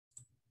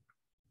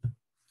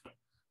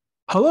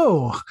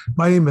Hello,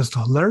 my name is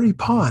Larry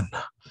Pond.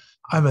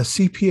 I'm a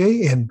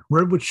CPA in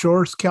Redwood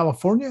Shores,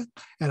 California,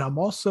 and I'm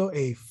also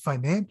a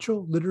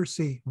financial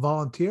literacy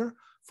volunteer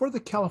for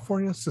the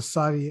California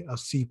Society of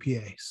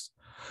CPAs.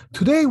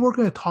 Today, we're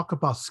going to talk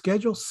about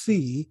Schedule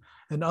C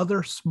and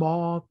other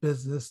small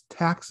business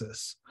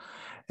taxes.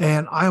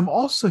 And I'm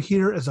also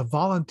here as a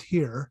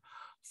volunteer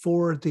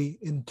for the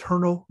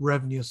Internal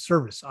Revenue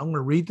Service. I'm going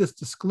to read this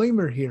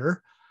disclaimer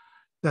here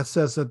that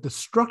says that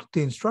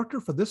the instructor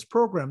for this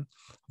program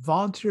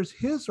volunteers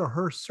his or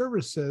her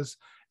services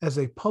as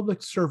a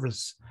public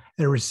service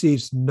and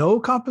receives no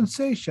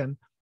compensation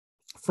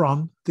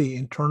from the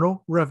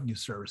Internal Revenue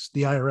Service,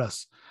 the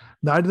IRS.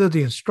 Neither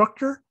the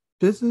instructor,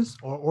 business,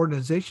 or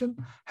organization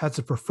has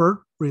a preferred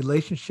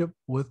relationship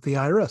with the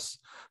IRS.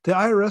 The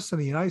IRS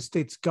and the United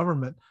States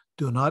government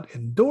do not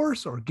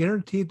endorse or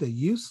guarantee the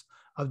use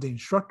of the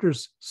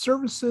instructor's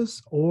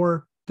services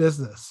or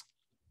business.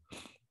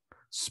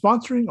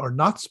 Sponsoring or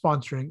not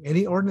sponsoring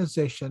any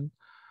organization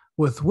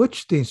with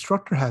which the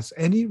instructor has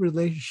any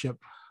relationship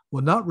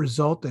will not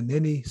result in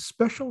any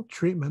special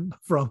treatment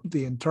from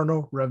the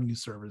Internal Revenue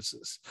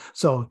Services.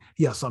 So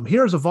yes, I'm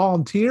here as a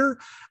volunteer,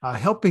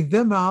 helping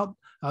them out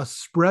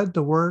spread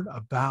the word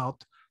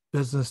about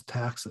business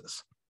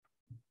taxes.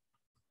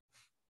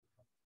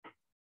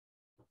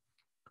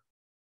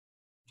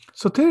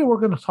 So today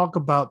we're going to talk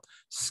about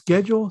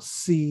Schedule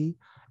C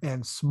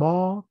and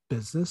small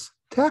business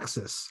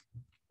taxes.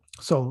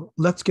 So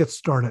let's get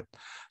started.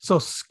 So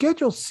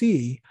Schedule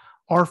C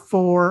are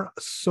for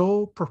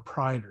sole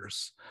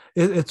proprietors.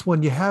 It's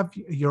when you have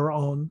your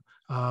own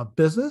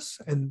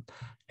business and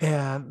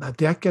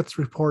that gets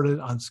reported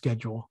on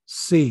Schedule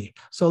C.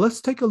 So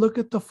let's take a look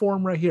at the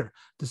form right here.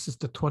 This is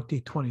the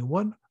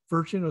 2021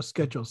 version of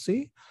Schedule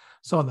C.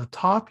 So on the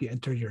top, you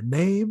enter your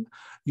name,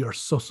 your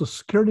social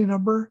security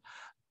number.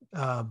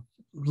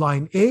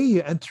 Line A,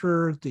 you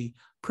enter the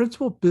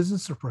principal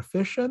business or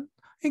profession,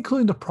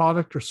 including the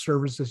product or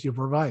services you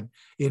provide.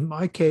 In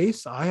my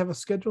case, I have a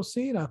Schedule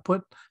C and I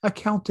put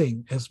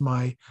accounting as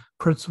my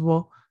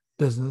principal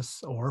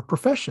business or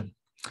profession.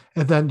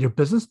 And then your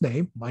business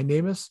name, my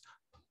name is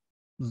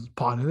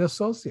Pond and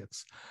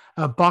Associates.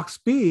 Box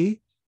B,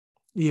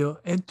 you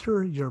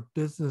enter your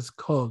business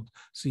code.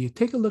 So you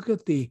take a look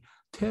at the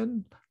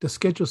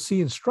Schedule C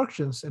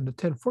instructions in the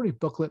 1040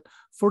 booklet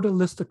for the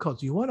list of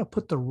codes. You want to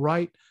put the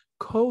right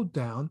code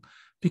down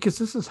because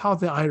this is how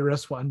the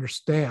IRS will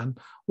understand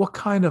what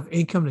kind of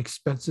income and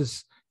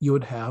expenses you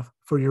would have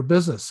for your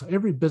business. So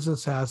every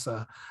business has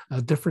a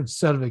different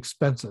set of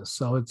expenses.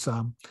 So it's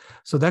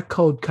so that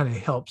code kind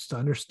of helps to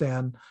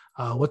understand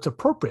what's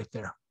appropriate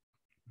there.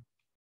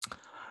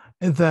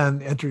 And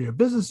then enter your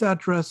business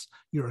address,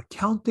 your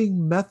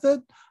accounting method.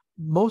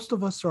 Most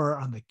of us are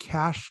on the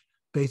cash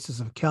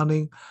basis of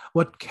accounting.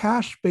 What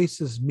cash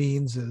basis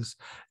means is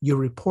you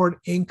report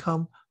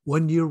income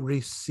when you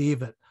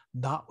receive it,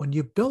 not when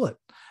you bill it.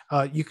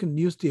 You can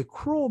use the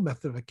accrual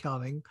method of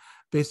accounting.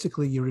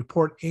 Basically, you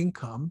report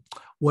income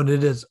when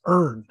it is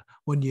earned,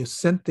 when you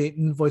sent the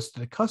invoice to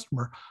the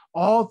customer,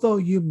 although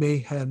you may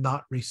have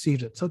not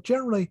received it. So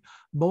generally,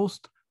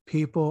 most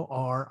people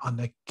are on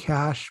the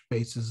cash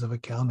basis of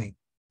accounting.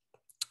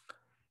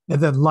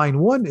 And then line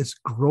 1 is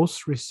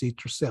gross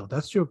receipt or sale.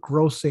 That's your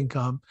gross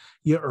income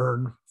you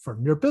earn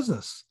from your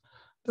business.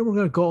 Then we're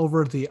going to go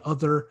over the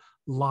other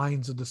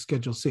lines of the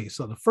Schedule C.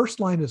 So the first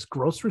line is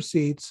gross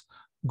receipts,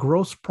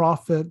 gross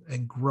profit,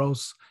 and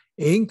gross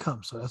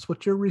income. So that's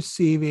what you're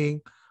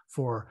receiving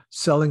for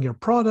selling your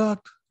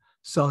product,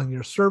 selling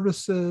your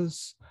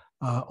services,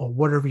 or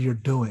whatever you're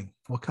doing,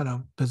 what kind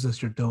of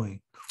business you're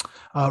doing.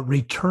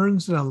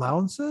 Returns and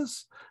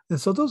allowances. And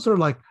so those are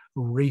like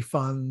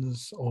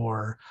refunds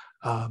or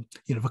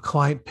if a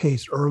client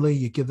pays early,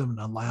 you give them an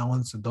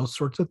allowance and those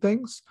sorts of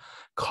things.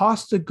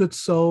 Cost of goods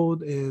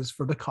sold is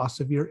for the cost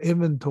of your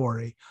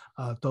inventory,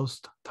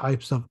 those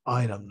types of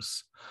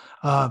items.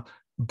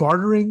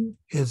 Bartering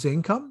is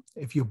income.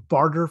 If you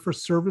barter for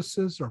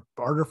services or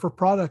barter for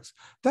products,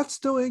 that's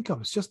still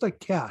income. It's just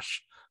like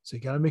cash. So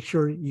you got to make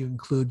sure you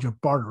include your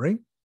bartering.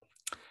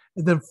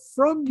 And then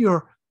from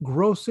your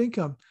gross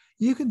income,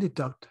 you can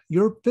deduct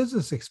your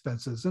business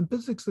expenses. And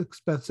business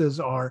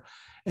expenses are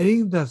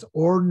anything that's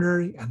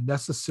ordinary and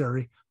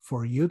necessary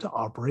for you to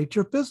operate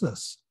your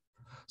business.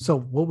 So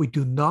what we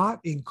do not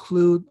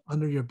include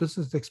under your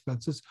business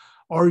expenses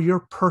are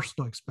your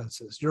personal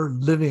expenses, your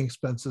living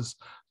expenses.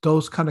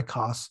 Those kind of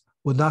costs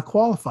would not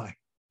qualify.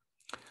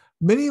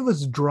 Many of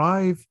us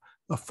drive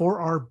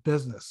for our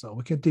business, so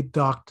we can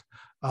deduct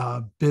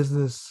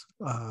business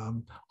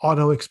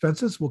auto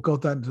expenses. We'll go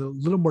into a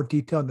little more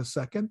detail in a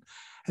second.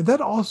 And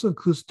that also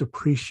includes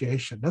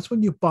depreciation. That's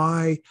when you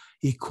buy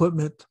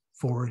equipment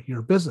for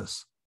your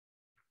business.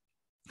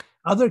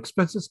 Other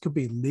expenses could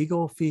be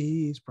legal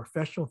fees,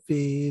 professional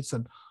fees,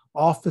 and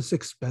office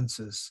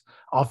expenses.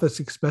 Office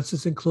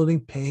expenses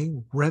including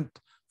paying rent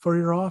for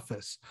your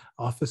office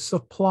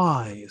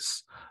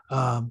supplies,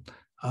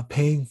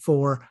 paying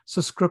for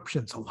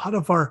subscriptions. A lot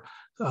of our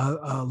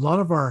a lot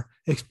of our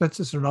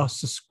expenses are now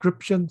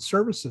subscription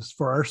services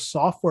for our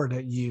software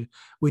that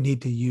we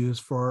need to use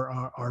for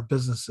our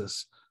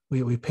businesses.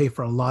 We pay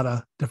for a lot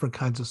of different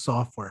kinds of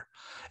software.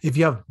 If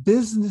you have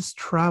business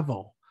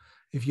travel,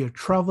 if you're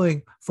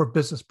traveling for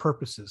business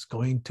purposes,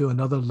 going to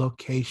another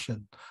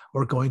location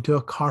or going to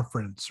a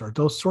conference or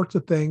those sorts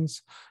of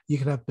things, you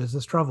can have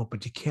business travel,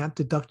 but you can't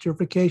deduct your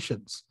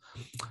vacations.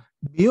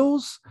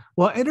 Meals,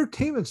 well,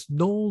 entertainment's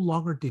no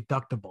longer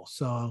deductible.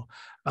 So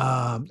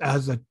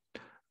as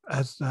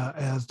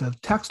the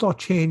tax law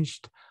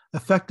changed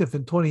effective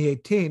in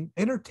 2018,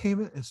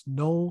 entertainment is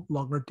no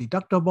longer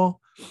deductible,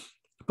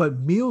 but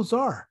meals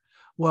are.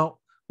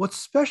 Well, what's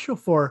special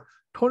for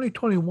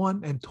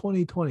 2021 and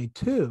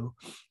 2022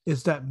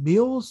 is that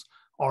meals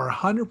are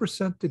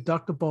 100%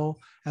 deductible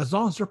as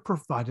long as they're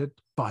provided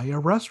by a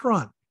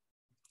restaurant.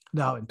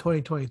 Now, in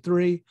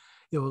 2023,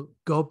 it will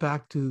go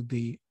back to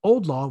the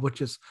old law,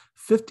 which is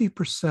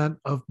 50%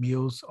 of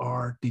meals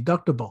are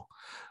deductible.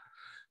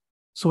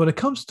 So when it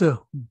comes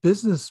to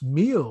business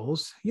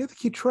meals, you have to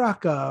keep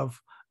track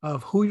of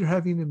who you're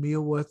having a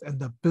meal with and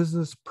the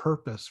business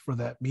purpose for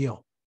that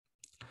meal.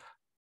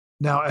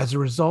 Now, as a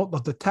result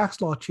of the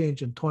tax law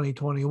change in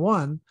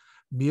 2021,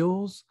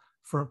 meals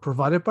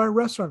provided by a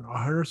restaurant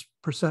are 100%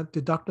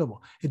 deductible.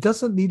 It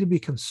doesn't need to be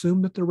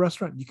consumed at the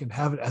restaurant. You can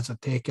have it as a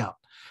takeout.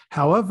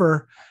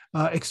 However,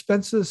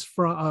 expenses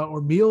from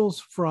or meals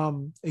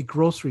from a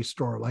grocery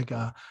store, like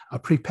a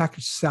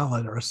prepackaged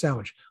salad or a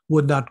sandwich,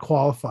 would not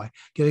qualify.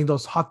 Getting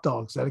those hot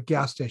dogs at a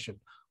gas station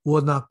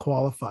would not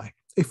qualify.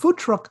 A food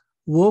truck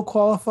will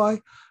qualify,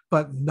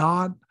 but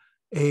not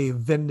a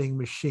vending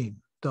machine.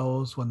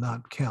 Those will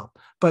not count.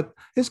 But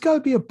it's got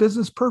to be a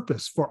business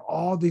purpose for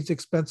all these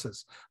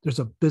expenses. There's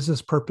a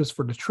business purpose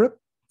for the trip.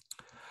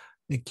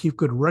 And keep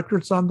good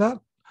records on that.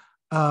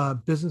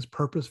 Business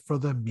purpose for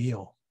the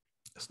meal.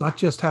 It's not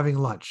just having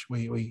lunch.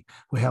 We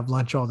have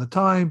lunch all the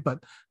time, but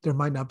there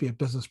might not be a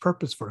business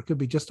purpose for it. It could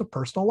be just a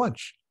personal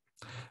lunch.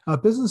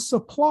 Business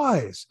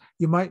supplies.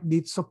 You might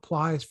need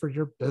supplies for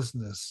your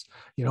business.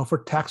 For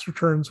tax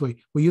returns, we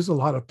use a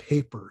lot of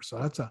paper. So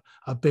that's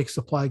a big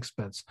supply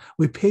expense.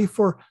 We pay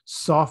for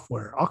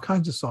software, all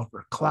kinds of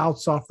software, cloud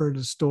software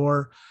to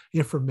store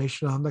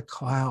information on the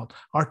cloud,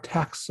 our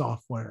tax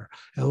software,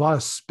 and a lot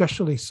of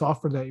specialty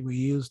software that we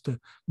use to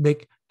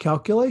make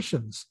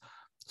calculations.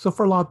 So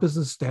for a lot of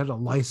businesses, they have to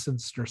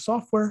license their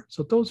software.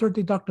 So those are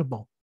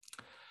deductible.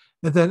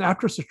 And then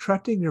after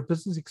subtracting your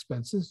business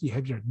expenses, you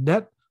have your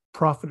net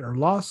profit or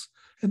loss,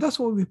 and that's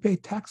what we pay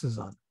taxes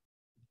on.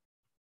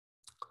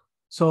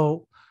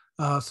 So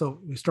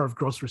we start with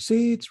gross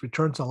receipts,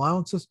 returns,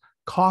 allowances,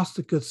 cost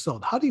of goods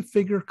sold. How do you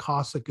figure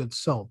cost of goods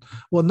sold?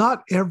 Well,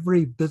 not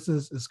every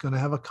business is going to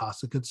have a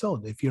cost of goods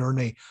sold. If you're in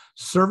a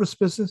service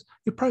business,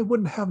 you probably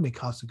wouldn't have any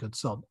cost of goods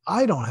sold.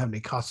 I don't have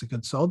any cost of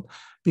goods sold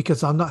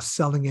because I'm not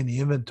selling any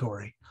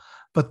inventory.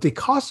 But the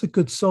cost of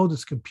goods sold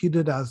is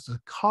computed as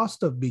the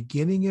cost of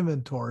beginning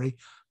inventory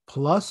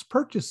plus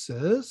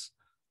purchases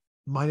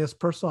minus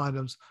personal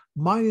items,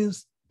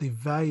 minus the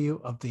value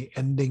of the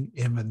ending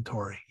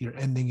inventory, your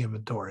ending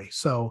inventory.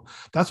 So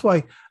that's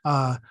why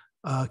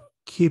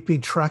keeping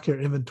track of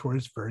your inventory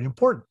is very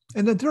important.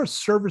 And then there are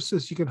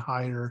services you can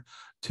hire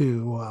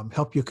to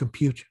help you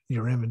compute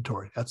your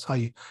inventory. That's how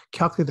you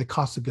calculate the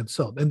cost of goods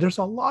sold. And there's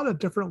a lot of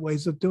different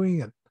ways of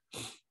doing it.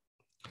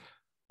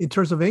 In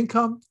terms of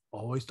income,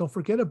 always don't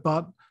forget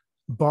about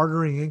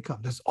bartering income.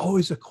 There's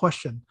always a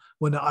question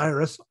when the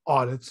IRS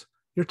audits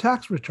your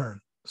tax return.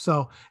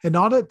 So an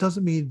audit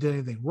doesn't mean you did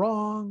anything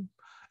wrong.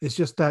 It's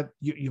just that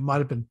you might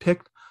have been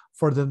picked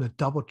for them to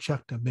double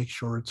check to make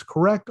sure it's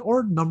correct,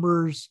 or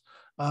numbers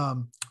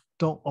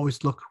don't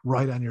always look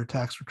right on your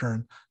tax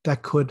return.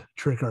 That could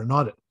trigger an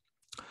audit.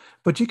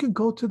 But you can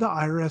go to the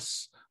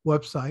IRS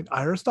website,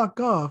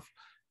 irs.gov,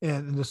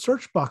 and in the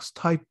search box,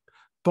 type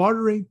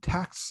bartering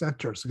tax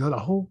centers. Got a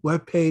whole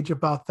web page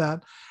about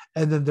that.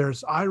 And then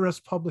there's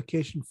IRS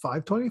publication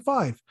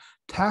 525,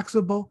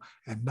 taxable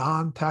and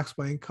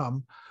non-taxable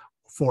income,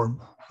 for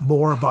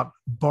more about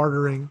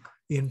bartering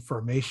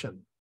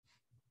information.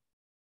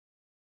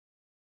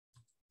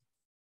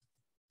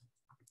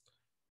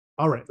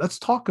 All right, let's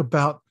talk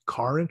about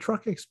car and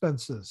truck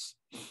expenses.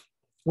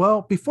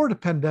 Well, before the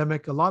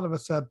pandemic, a lot of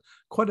us had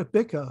quite a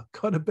bit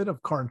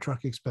of car and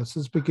truck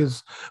expenses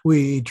because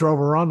we drove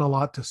around a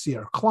lot to see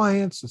our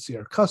clients, to see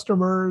our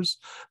customers,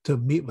 to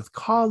meet with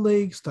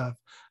colleagues, to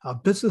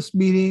have business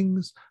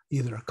meetings,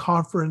 either a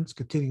conference,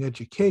 continuing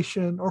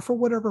education, or for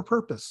whatever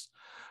purpose.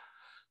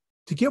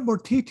 To get more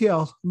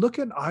details, look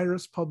at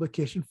IRS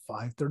publication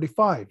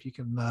 535. You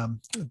can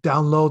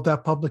download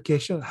that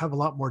publication and have a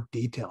lot more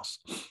details.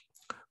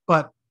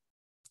 But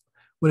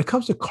when it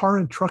comes to car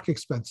and truck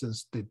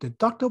expenses, the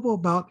deductible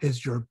amount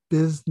is your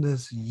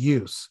business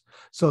use.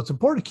 So it's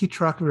important to keep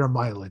track of your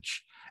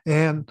mileage.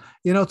 And,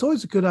 it's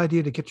always a good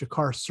idea to get your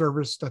car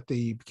serviced at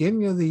the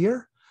beginning of the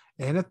year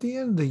and at the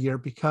end of the year,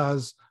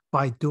 because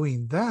by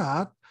doing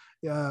that,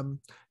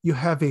 you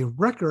have a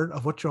record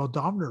of what your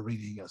odometer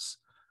reading is.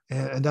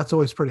 And that's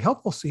always pretty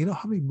helpful. So you know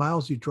how many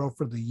miles you drove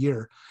for the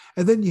year.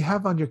 And then you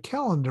have on your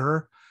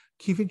calendar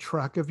keeping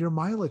track of your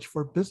mileage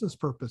for business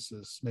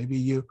purposes. Maybe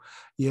you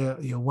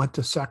went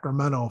to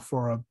Sacramento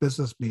for a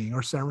business meeting,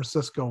 or San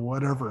Francisco,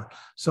 whatever.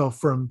 So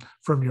from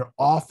your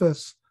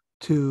office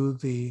to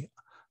the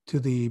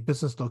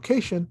business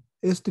location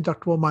is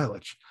deductible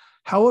mileage.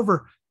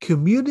 However,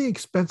 commuting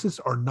expenses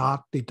are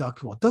not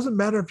deductible. It doesn't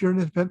matter if you're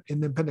an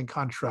independent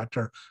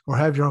contractor or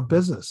have your own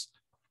business,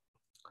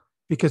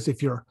 because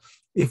if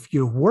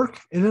you work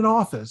in an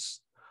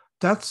office,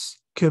 that's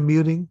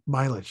commuting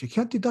mileage. You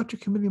can't deduct your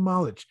commuting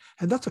mileage.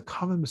 And that's a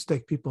common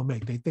mistake people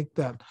make. They think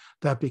that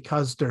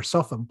because they're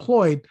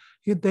self-employed,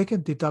 they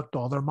can deduct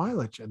all their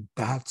mileage. And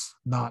that's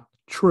not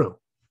true.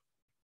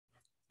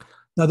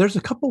 Now, there's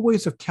a couple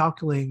ways of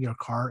calculating your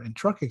car and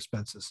truck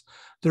expenses.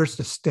 There's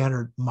the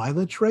standard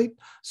mileage rate.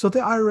 So the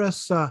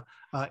IRS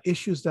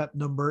issues that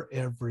number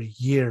every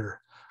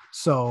year.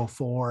 So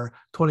for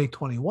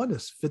 2021,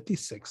 it's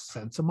 56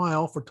 cents a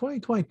mile. For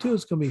 2022,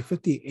 it's going to be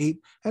 58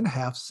 and a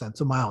half cents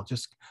a mile.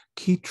 Just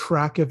keep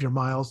track of your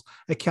miles.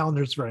 A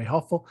calendar is very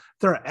helpful.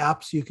 There are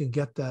apps you can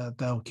get that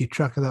will keep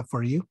track of that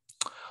for you.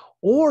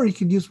 Or you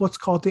can use what's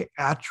called the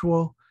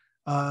actual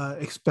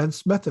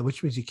expense method,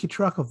 which means you keep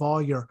track of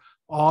all your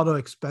auto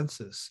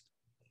expenses.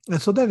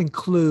 And so that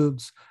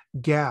includes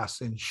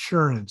gas,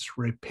 insurance,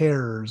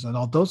 repairs, and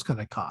all those kind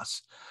of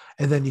costs.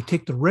 And then you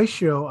take the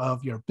ratio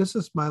of your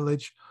business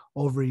mileage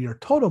over your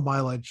total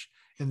mileage,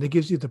 and it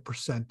gives you the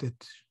percentage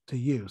to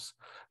use.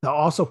 Now,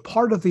 also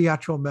part of the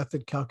actual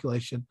method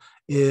calculation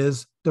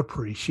is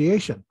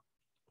depreciation.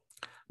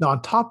 Now,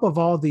 on top of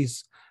all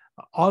these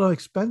auto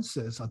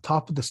expenses, on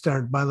top of the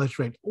standard mileage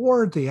rate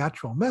or the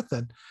actual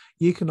method,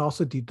 you can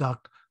also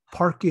deduct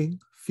parking,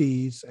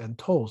 fees, and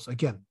tolls.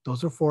 Again,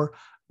 those are for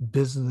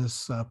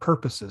business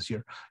purposes.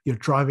 You're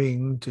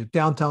driving to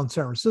downtown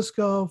San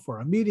Francisco for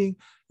a meeting,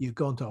 you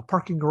go into a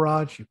parking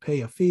garage, you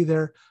pay a fee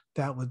there,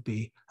 that would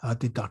be a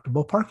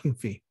deductible parking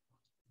fee.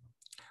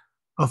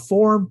 A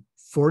form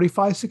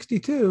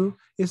 4562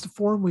 is the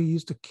form we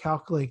use to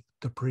calculate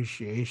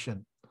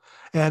depreciation.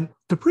 And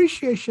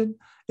depreciation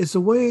is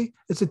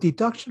it's a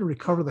deduction to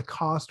recover the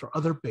cost or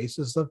other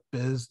basis of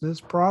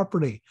business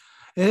property.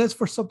 And it's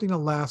for something to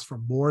last for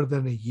more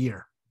than a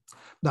year.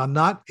 Now,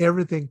 not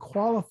everything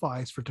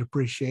qualifies for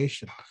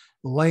depreciation.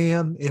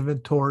 Land,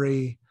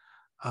 inventory,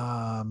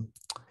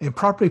 and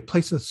property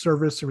placed in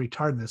service and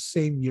retired in the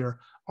same year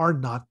are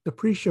not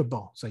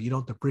depreciable. So you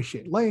don't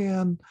depreciate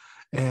land.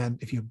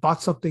 And if you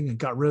bought something and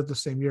got rid of the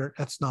same year,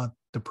 that's not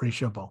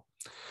depreciable.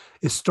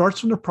 It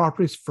starts when the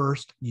property is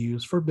first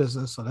used for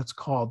business. So that's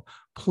called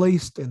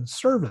placed in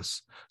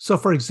service. So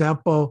for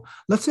example,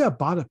 let's say I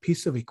bought a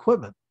piece of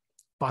equipment,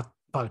 bought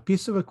a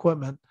piece of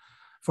equipment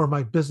for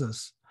my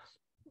business.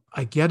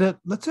 I get it.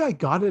 Let's say I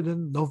got it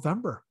in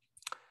November.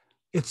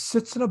 It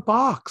sits in a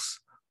box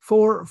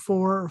for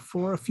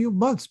a few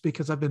months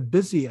because I've been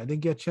busy. I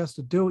didn't get a chance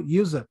to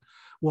use it.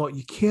 Well,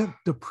 you can't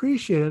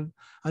depreciate it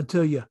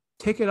until you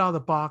take it out of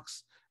the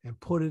box and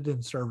put it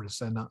in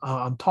service. And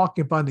I'm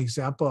talking about an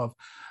example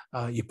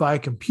of you buy a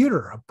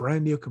computer, a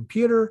brand new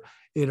computer.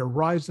 It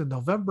arrives in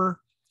November,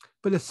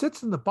 but it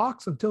sits in the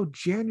box until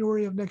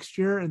January of next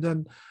year. And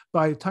then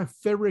by the time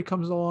February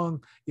comes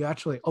along, you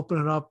actually open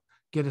it up,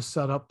 get it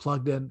set up,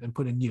 plugged in, and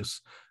put in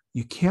use.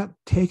 You can't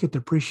take a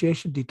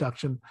depreciation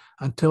deduction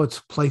until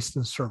it's placed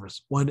in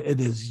service, when it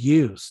is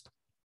used.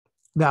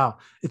 Now,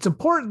 it's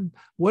important,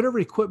 whatever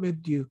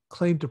equipment you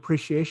claim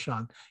depreciation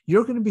on,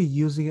 you're going to be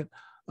using it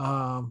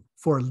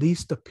for at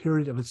least a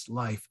period of its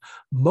life.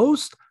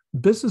 Most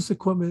business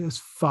equipment is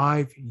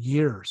 5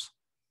 years,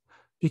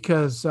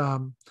 because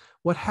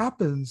what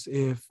happens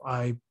if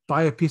I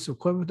buy a piece of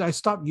equipment, I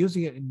stop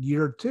using it in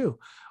year 2?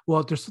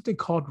 Well, there's something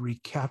called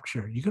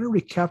recapture. You're going to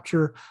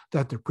recapture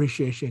that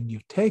depreciation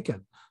you've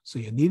taken. So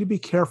you need to be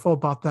careful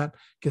about that,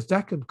 because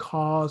that can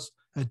cause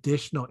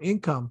additional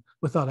income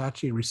without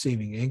actually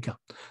receiving income.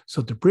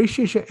 So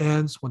depreciation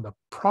ends when the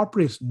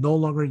property is no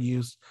longer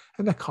used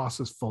and the cost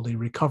is fully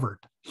recovered.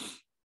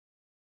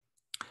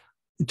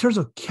 In terms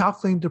of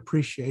calculating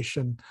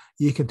depreciation,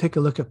 you can take a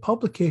look at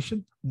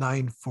publication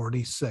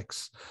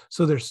 946.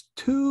 So there's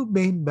 2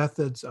 main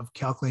methods of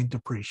calculating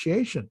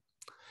depreciation.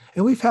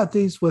 And we've had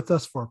these with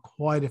us for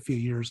quite a few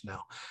years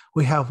now.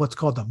 We have what's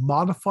called the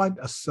Modified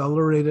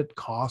Accelerated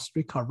Cost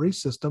Recovery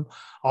System,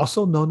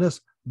 also known as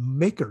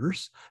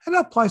MACRS, and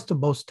that applies to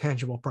most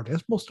tangible property.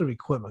 That's most of the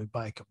equipment. We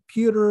buy a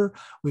computer,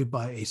 we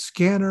buy a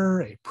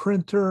scanner, a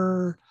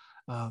printer,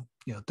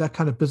 that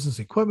kind of business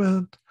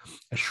equipment,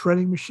 a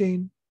shredding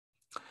machine.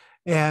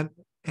 And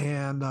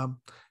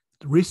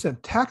the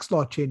recent tax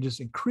law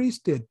changes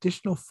increased the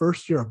additional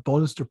first year of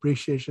bonus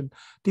depreciation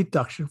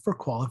deduction for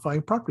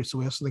qualifying property. So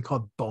we have something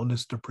called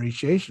bonus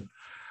depreciation,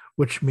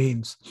 which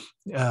means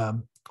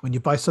when you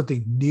buy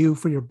something new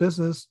for your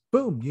business,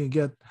 boom, you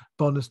get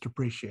bonus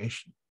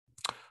depreciation.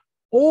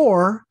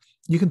 Or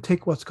you can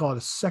take what's called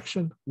a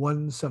Section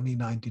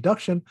 179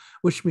 deduction,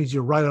 which means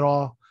you write it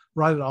off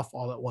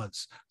all at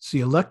once. So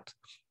you elect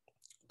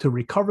to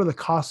recover the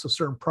cost of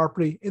certain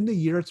property in the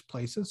year it's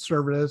placed in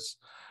service.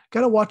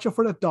 Got to watch out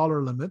for the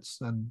dollar limits,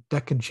 and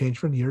that can change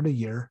from year to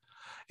year.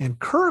 And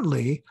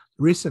currently,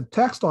 recent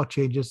tax law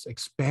changes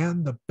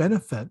expand the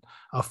benefit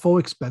of full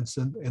expense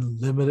in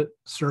limited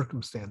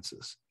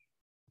circumstances.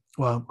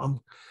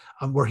 Well,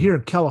 we're here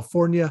in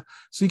California,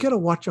 so you got to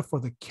watch out for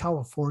the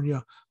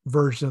California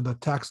version of the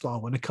tax law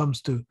when it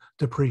comes to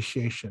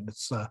depreciation.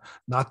 It's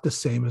not the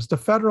same as the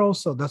federal,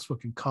 so that's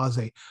what can cause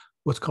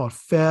what's called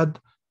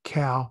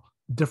Fed-Cal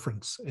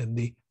difference in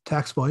the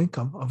taxable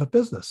income of a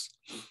business.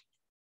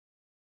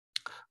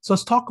 So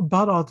let's talk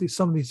about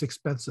some of these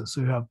expenses.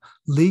 So you have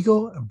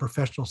legal and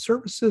professional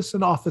services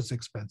and office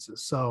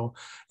expenses. So,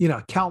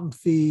 accountant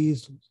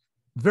fees,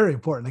 very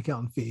important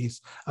accountant fees,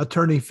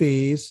 attorney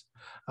fees,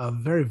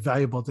 very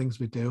valuable things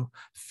we do,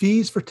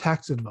 fees for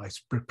tax advice,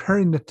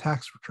 preparing the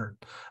tax return,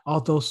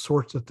 all those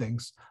sorts of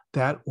things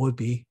that would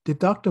be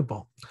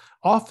deductible.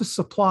 Office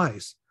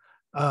supplies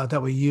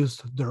that we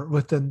use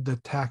within the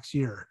tax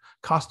year,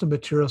 cost of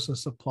materials and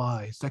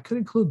supplies. That could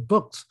include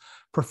books,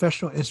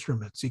 professional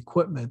instruments,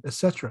 equipment,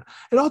 etc.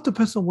 It all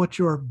depends on what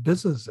your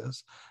business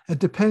is. And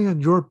depending on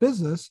your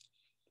business,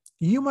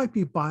 you might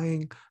be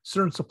buying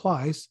certain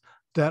supplies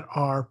that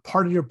are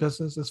part of your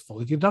business is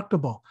fully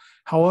deductible.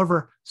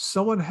 However,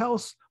 someone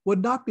else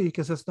would not be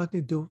because it's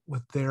nothing to do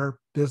with their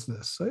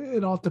business. So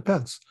it all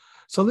depends.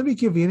 So let me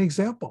give you an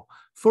example.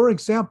 For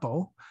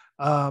example,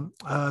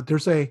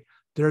 there's a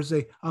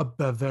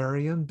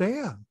Bavarian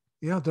band.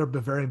 They're a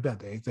Bavarian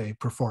band. They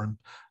perform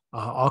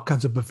all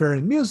kinds of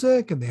Bavarian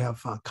music, and they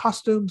have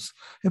costumes.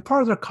 And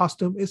part of their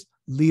costume is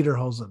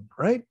lederhosen,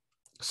 right?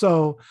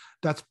 So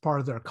that's part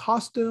of their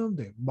costume.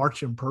 They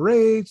march in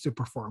parades, they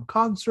perform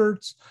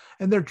concerts,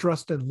 and they're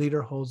dressed in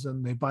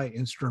lederhosen. They buy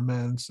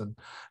instruments and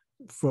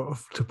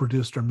to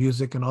produce their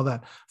music and all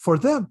that. For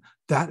them,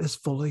 that is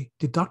fully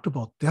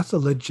deductible. That's a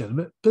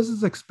legitimate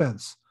business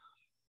expense.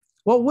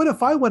 Well, what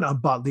if I went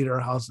and bought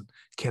lederhosen?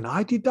 Can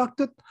I deduct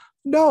it?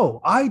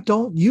 No, I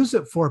don't use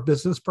it for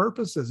business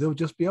purposes. It would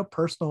just be a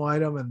personal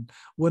item, and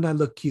wouldn't I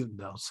look cute in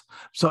those?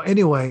 So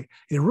anyway,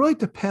 it really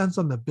depends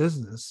on the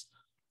business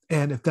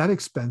and if that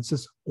expense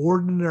is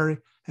ordinary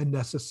and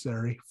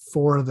necessary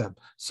for them.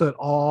 So it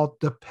all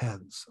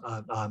depends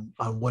on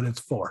what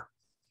it's for.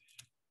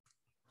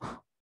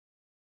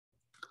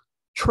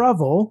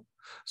 Travel.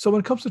 So when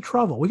it comes to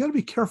travel, we got to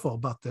be careful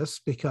about this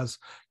because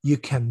you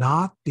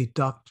cannot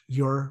deduct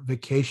your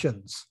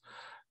vacations.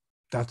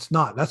 That's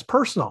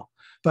personal.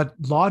 But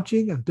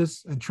lodging and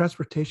business and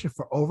transportation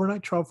for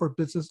overnight travel for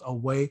business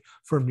away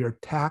from your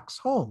tax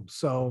home.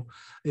 So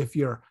if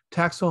your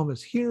tax home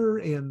is here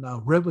in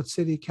Redwood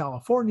City,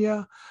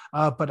 California,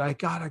 but I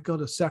gotta go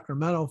to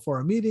Sacramento for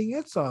a meeting,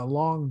 it's a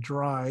long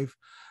drive.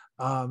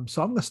 So I'm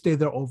gonna stay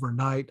there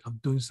overnight. I'm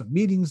doing some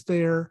meetings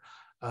there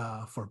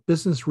for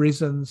business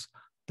reasons.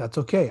 That's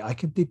okay. I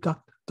can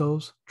deduct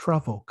those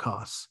travel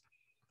costs.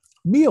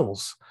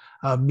 Meals.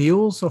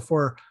 Meals are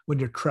for when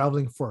you're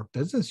traveling for a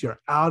business, you're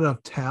out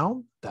of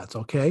town, that's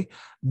okay.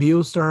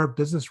 Meals are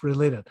business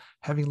related.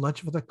 Having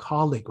lunch with a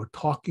colleague or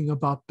talking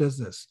about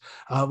business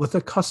with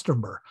a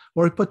customer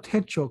or a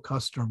potential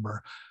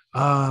customer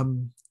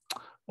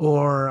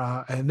or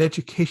an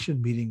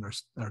education meeting or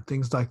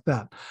things like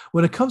that.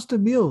 When it comes to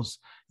meals,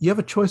 you have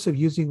a choice of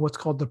using what's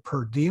called the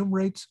per diem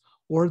rates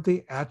or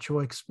the actual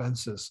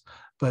expenses.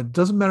 But it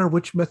doesn't matter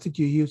which method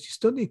you use, you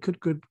still need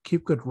to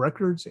keep good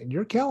records in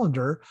your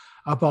calendar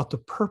about the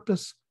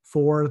purpose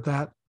for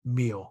that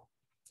meal.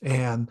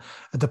 And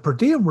the per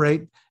diem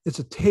rate is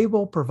a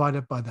table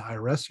provided by the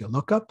IRS. You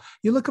look up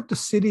the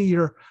city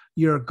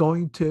you're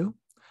going to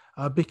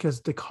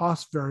because the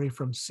costs vary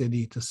from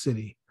city to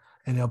city,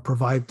 and they'll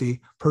provide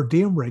the per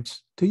diem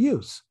rates to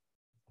use.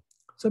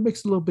 So it makes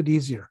it a little bit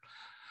easier.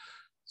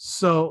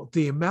 So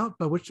the amount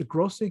by which the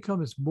gross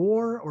income is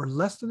more or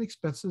less than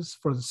expenses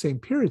for the same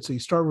period. So you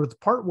start with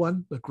part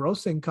one, the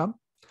gross income,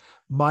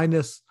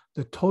 minus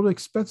the total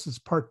expenses,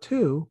 part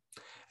two.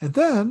 And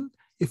then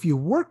if you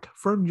work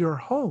from your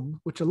home,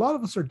 which a lot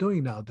of us are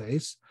doing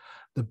nowadays,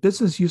 the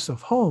business use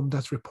of home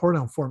that's reported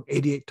on Form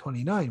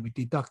 8829, we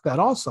deduct that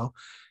also,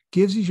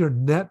 gives you your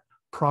net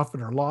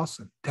profit or loss.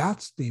 And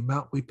that's the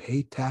amount we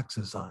pay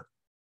taxes on.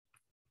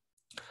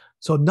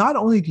 So not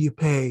only do you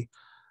pay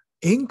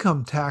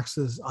income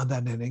taxes on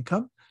that net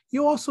income,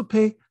 you also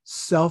pay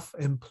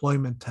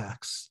self-employment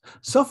tax.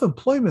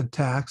 Self-employment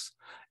tax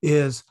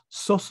is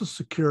Social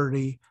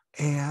Security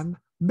and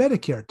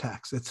Medicare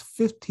tax. It's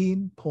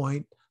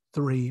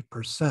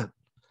 15.3%.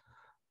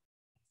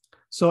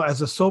 So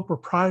as a sole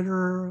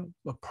proprietor,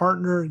 a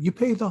partner, you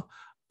pay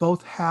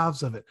both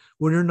halves of it.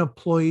 When you're an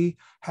employee,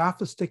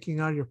 half is sticking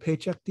out of your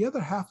paycheck, the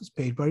other half is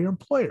paid by your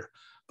employer.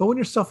 But when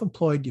you're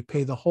self-employed, you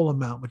pay the whole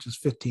amount, which is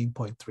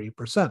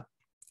 15.3%.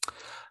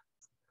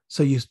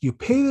 So you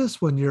pay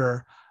this when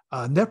your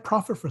net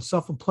profit from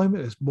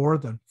self-employment is more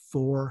than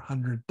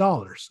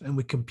 $400. And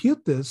we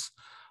compute this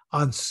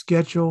on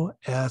Schedule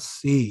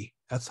SC.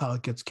 That's how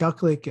it gets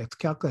calculated. It's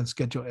calculated on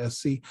Schedule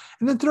SC.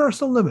 And then there are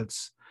some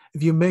limits.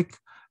 If you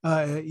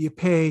you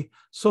pay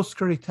Social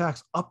Security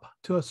tax up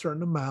to a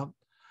certain amount.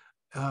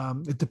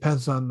 It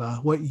depends on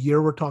what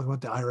year we're talking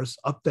about. The IRS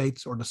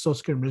updates or the Social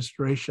Security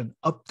Administration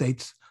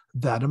updates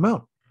that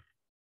amount.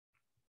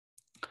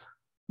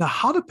 Now,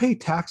 how to pay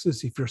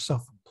taxes if you're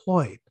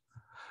self-employed?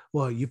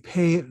 Well, you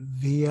pay it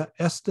via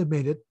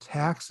estimated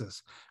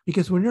taxes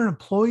because when you're an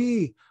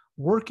employee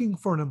working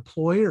for an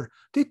employer,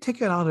 they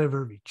take it out of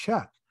every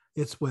check.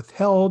 It's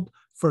withheld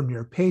from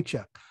your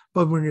paycheck.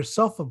 But when you're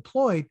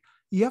self-employed,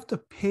 you have to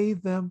pay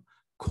them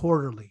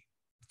quarterly.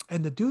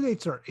 And the due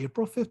dates are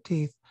April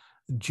 15th,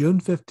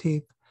 June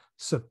 15th,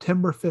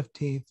 September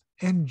 15th,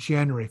 and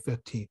January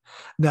 15th.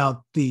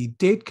 Now, the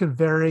date can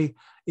vary.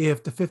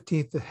 If the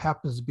 15th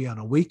happens to be on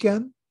a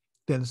weekend,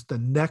 then it's the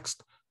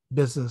next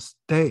business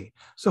day.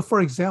 So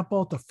for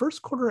example, the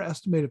first quarter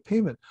estimated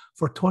payment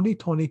for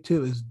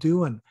 2022 is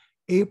due on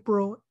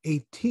April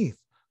 18th,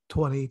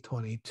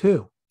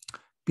 2022,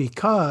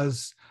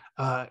 because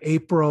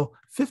April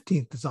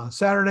 15th is on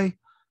Saturday.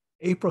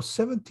 April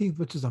 17th,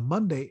 which is a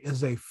Monday,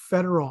 is a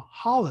federal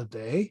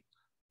holiday,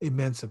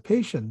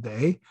 Emancipation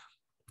Day.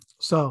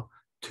 So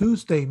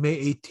Tuesday,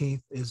 May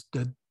 18th is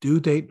the due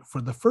date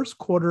for the first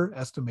quarter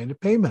estimated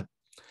payment.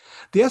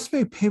 The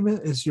estimated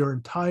payment is your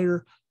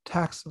entire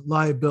tax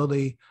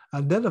liability,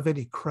 net of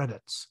any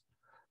credits.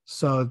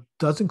 So it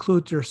does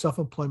include your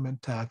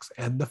self-employment tax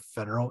and the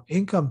federal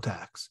income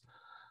tax.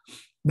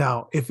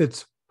 Now, if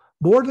it's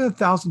more than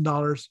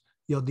 $1,000,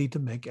 you'll need to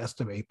make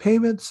estimated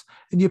payments,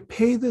 and you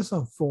pay this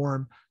on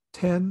Form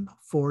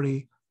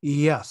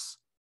 1040-ES.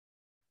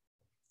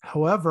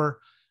 However,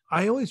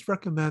 I always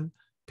recommend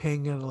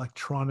paying it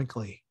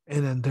electronically.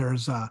 And then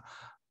there's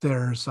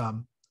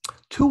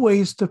two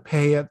ways to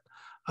pay it.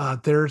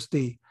 There's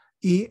the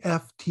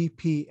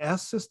EFTPS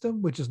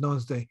system, which is known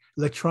as the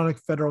Electronic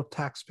Federal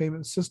Tax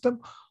Payment System,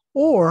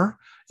 or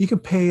you can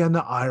pay on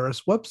the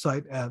IRS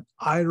website at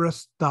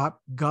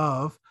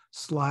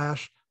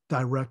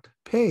irs.gov/direct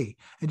pay.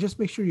 And just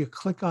make sure you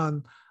click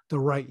on the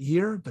right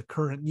year, the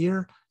current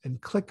year, and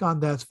click on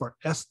that for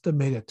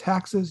estimated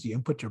taxes. You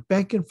input your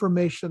bank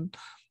information,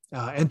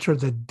 enter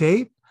the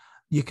date.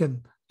 You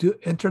can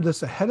enter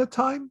this ahead of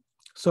time.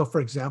 So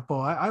for example,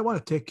 I want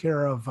to take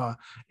care of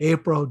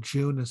April,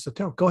 June, and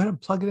September. Go ahead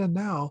and plug it in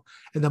now,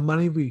 and the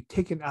money will be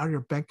taken out of your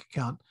bank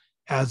account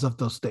as of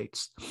those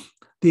dates.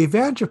 The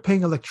advantage of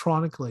paying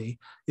electronically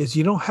is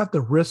you don't have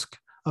the risk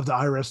of the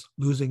IRS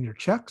losing your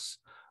checks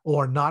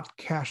or not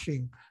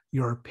cashing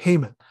your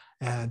payment.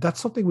 And that's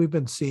something we've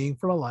been seeing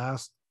for the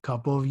last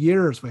couple of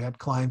years. We had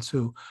clients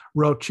who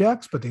wrote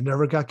checks, but they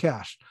never got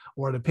cashed,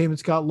 or the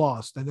payments got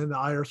lost. And then the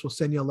IRS will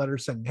send you a letter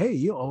saying, hey,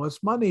 you owe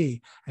us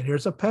money, and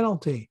here's a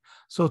penalty.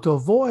 So to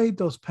avoid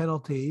those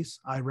penalties,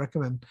 I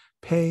recommend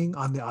paying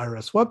on the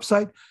IRS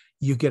website.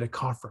 You get a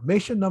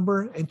confirmation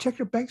number and check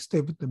your bank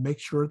statement to make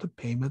sure the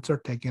payments are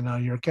taken out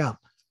of your account.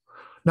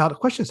 Now, the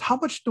question is, how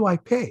much do I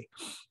pay?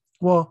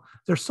 Well,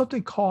 there's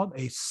something called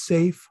a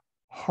safe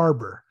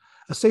harbor.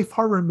 A safe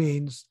harbor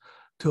means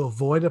to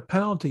avoid a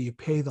penalty, you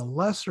pay the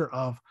lesser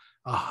of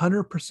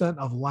 100%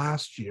 of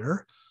last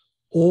year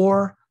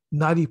or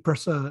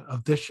 90%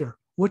 of this year,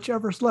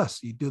 whichever is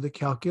less. You do the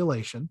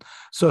calculation.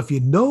 So if you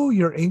know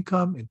your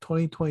income in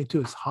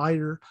 2022 is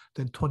higher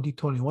than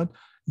 2021,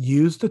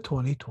 use the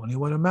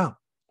 2021 amount.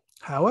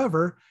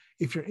 However,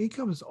 if your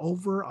income is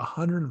over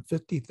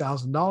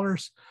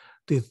 $150,000,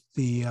 the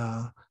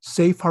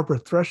safe harbor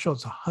threshold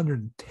is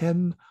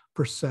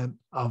 110%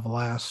 of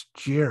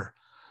last year.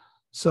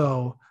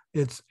 So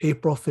it's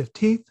April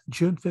 15th,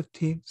 June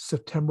 15th,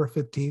 September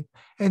 15th,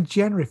 and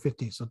January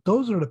 15th. So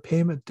those are the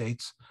payment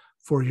dates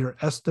for your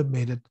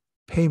estimated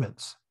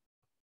payments.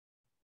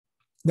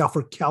 Now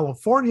for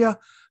California,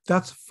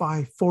 that's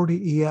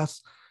 540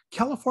 ES.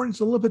 California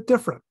is a little bit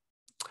different.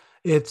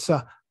 It's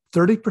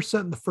 30%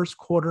 in the first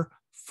quarter,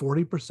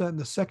 40% in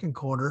the second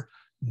quarter,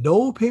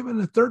 no payment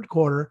in the third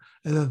quarter,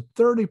 and then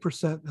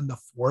 30% in the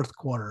fourth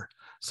quarter.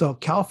 So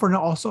California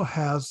also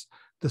has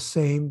the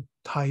same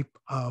type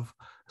of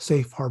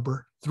safe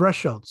harbor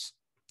thresholds,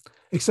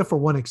 except for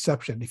one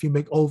exception. If you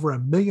make over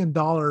 $1 million,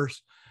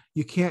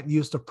 you can't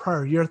use the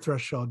prior year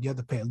threshold. You have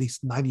to pay at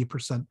least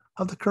 90%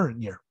 of the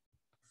current year.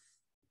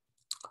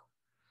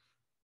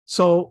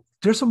 So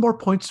there's some more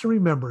points to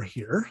remember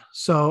here.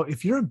 So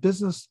if you're in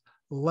business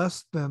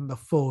less than the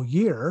full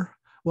year,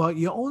 well,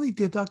 you only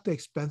deduct the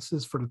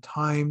expenses for the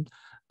time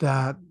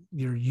that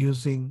you're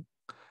using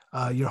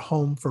your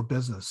home for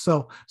business.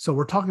 So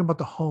we're talking about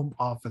the home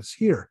office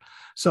here.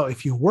 So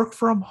if you work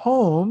from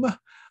home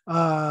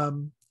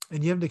and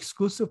you have an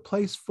exclusive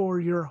place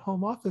for your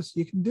home office,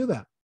 you can do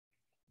that.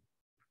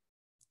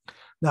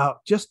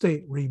 Now, just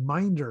a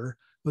reminder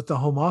with the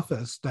home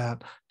office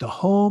that the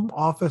home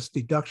office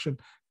deduction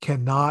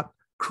cannot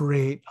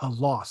create a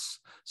loss.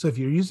 So if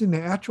you're using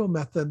the actual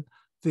method,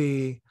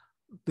 if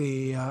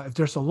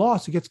there's a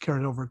loss, it gets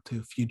carried over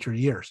to future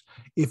years.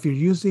 If you're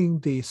using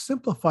the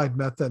simplified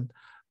method,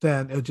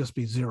 then it'll just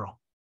be zero.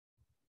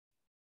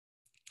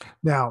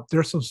 Now,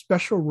 there's some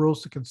special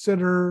rules to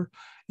consider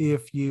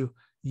if you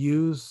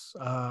use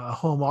a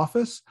home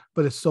office,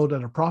 but it's sold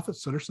at a profit.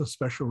 So there's some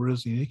special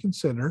rules you need to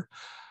consider.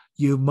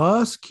 You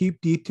must keep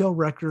detailed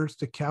records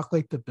to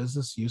calculate the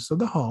business use of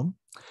the home.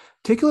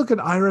 Take a look at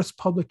IRS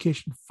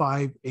publication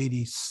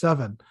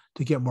 587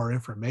 to get more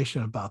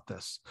information about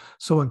this.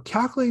 So when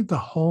calculating the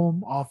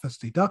home office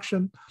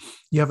deduction,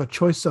 you have a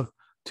choice of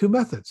two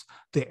methods.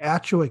 The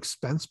actual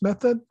expense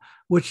method,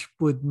 which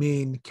would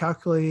mean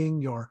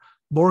calculating your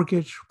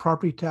mortgage,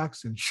 property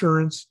tax,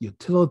 insurance,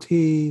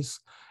 utilities,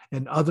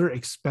 and other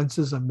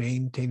expenses of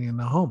maintaining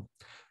the home,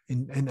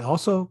 and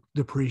also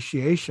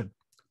depreciation.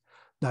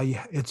 Now,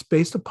 it's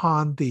based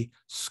upon the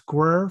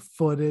square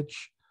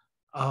footage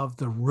of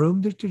the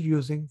room that you're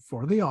using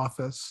for the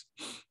office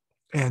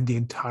and the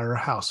entire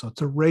house. So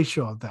it's a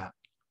ratio of that.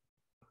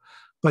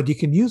 But you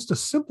can use the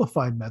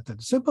simplified method.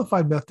 The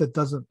simplified method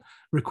doesn't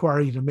require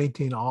you to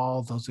maintain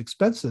all those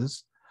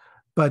expenses,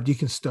 but you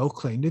can still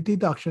claim the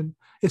deduction.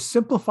 It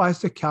simplifies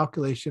the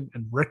calculation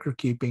and record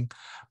keeping.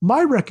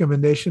 My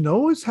recommendation,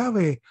 always have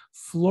a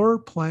floor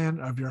plan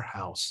of your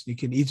house. You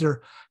can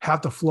either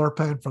have the floor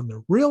plan from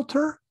the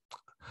realtor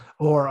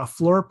or a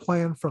floor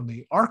plan from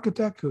the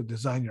architect who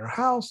designed your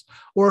house,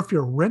 or if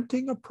you're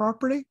renting a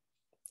property,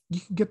 you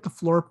can get the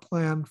floor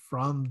plan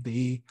from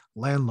the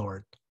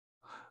landlord.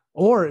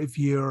 Or if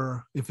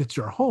it's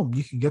your home,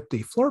 you can get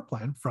the floor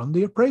plan from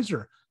the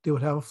appraiser. They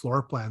would have a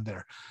floor plan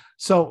there.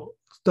 So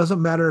it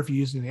doesn't matter if you're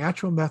using the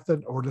actual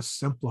method or the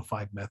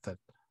simplified method.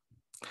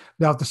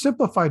 Now, the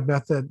simplified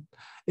method,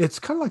 it's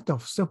kind of like the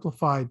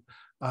simplified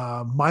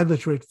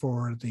mileage rate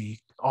for the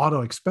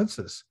auto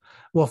expenses.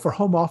 Well, for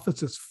home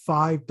office, it's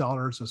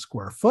 $5 a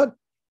square foot.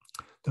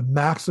 The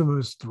maximum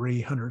is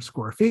 300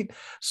 square feet.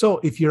 So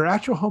if your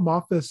actual home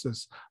office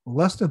is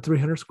less than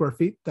 300 square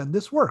feet, then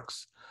this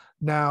works.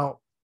 Now,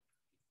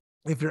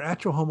 if your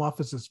actual home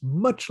office is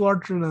much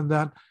larger than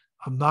that,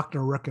 I'm not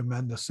going to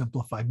recommend the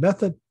simplified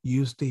method.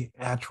 Use the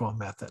actual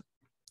method.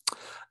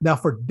 Now,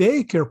 for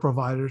daycare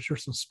providers,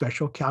 there's some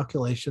special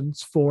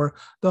calculations for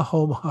the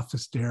home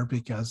office there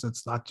because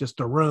it's not just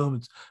a room,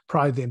 it's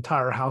probably the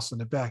entire house in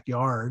the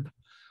backyard.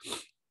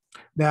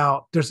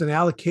 Now, there's an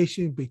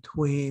allocation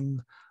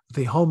between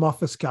the home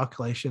office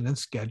calculation and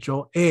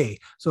Schedule A.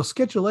 So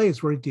Schedule A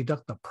is where you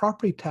deduct the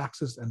property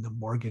taxes and the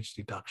mortgage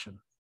deduction.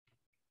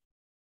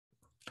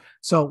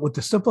 So with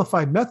the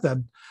simplified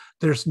method,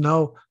 there's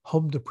no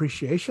home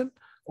depreciation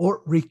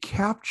or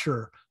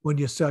recapture when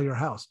you sell your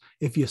house.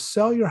 If you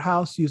sell your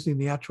house using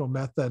the actual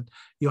method,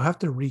 you'll have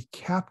to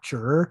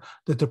recapture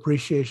the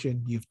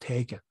depreciation you've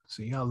taken.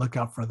 So you gotta look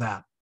out for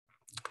that.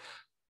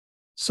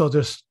 So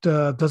there's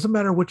doesn't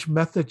matter which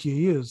method you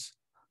use,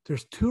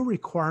 there's two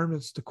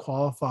requirements to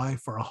qualify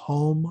for a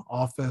home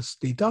office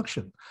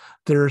deduction.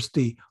 There's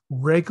the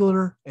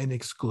regular and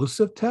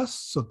exclusive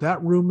test. So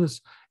that room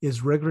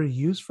is regularly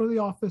used for the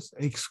office,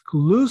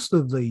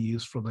 exclusively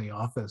used for the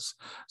office.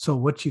 So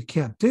what you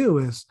can't do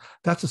is,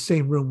 that's the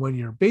same room when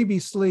your baby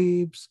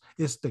sleeps.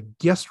 It's the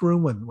guest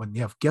room when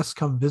you have guests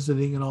come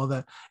visiting and all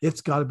that.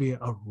 It's got to be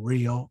a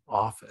real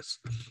office.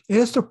 And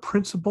it's the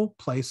principal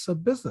place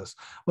of business.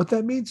 What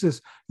that means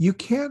is you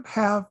can't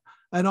have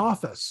an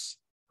office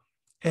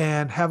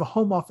and have a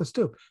home office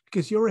too,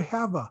 because you already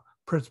have a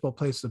principal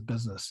place of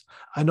business.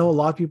 I know a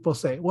lot of people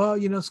say, well,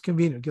 it's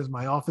convenient because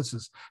my office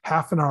is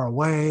half an hour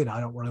away and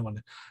I don't really want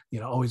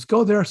to, always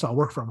go there. So I'll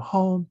work from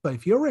home. But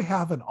if you already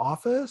have an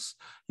office,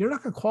 you're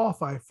not going to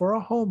qualify for a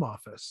home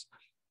office.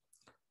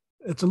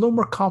 It's a little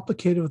more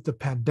complicated with the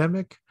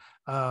pandemic,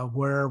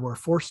 where we're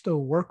forced to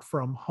work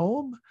from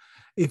home.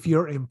 If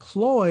you're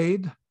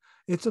employed,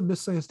 it's a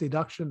miscellaneous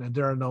deduction, and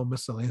there are no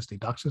miscellaneous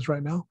deductions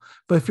right now.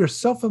 But if you're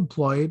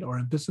self-employed or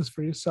in business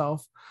for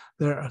yourself,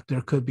 there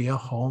could be a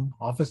home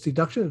office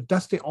deduction. If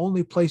that's the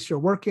only place you're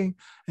working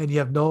and you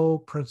have no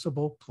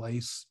principal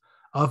place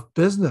of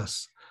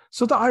business.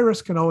 So the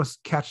IRS can always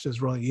catch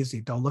this really easy.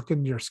 They'll look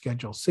in your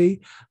Schedule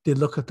C. They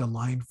look at the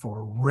line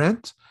for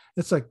rent.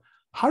 It's like,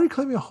 how are you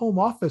claiming a home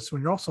office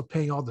when you're also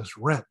paying all this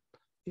rent?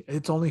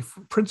 It's only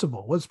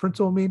principal. What does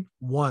principal mean?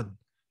 One.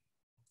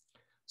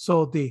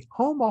 So the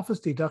home office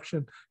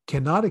deduction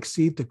cannot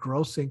exceed the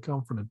gross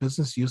income from the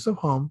business use of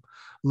home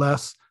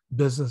less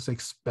business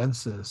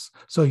expenses.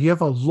 So you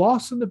have a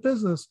loss in the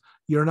business,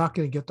 you're not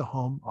going to get the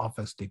home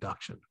office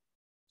deduction.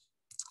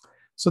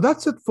 So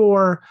that's it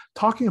for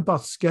talking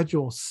about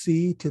Schedule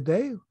C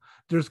today.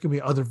 There's going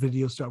to be other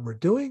videos that we're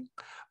doing,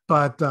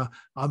 but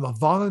I'm a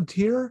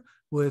volunteer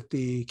with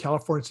the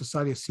California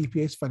Society of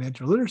CPAs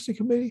Financial Literacy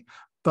Committee,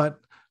 but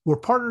we're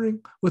partnering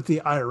with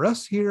the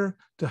IRS here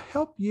to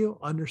help you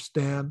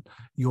understand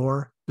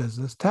your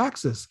business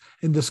taxes.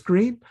 And the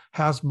screen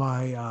has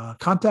my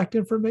contact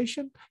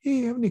information. If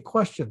you have any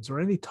questions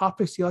or any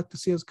topics you'd like to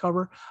see us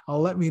cover,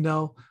 let me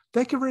know.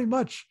 Thank you very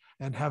much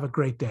and have a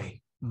great day.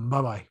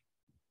 Bye-bye.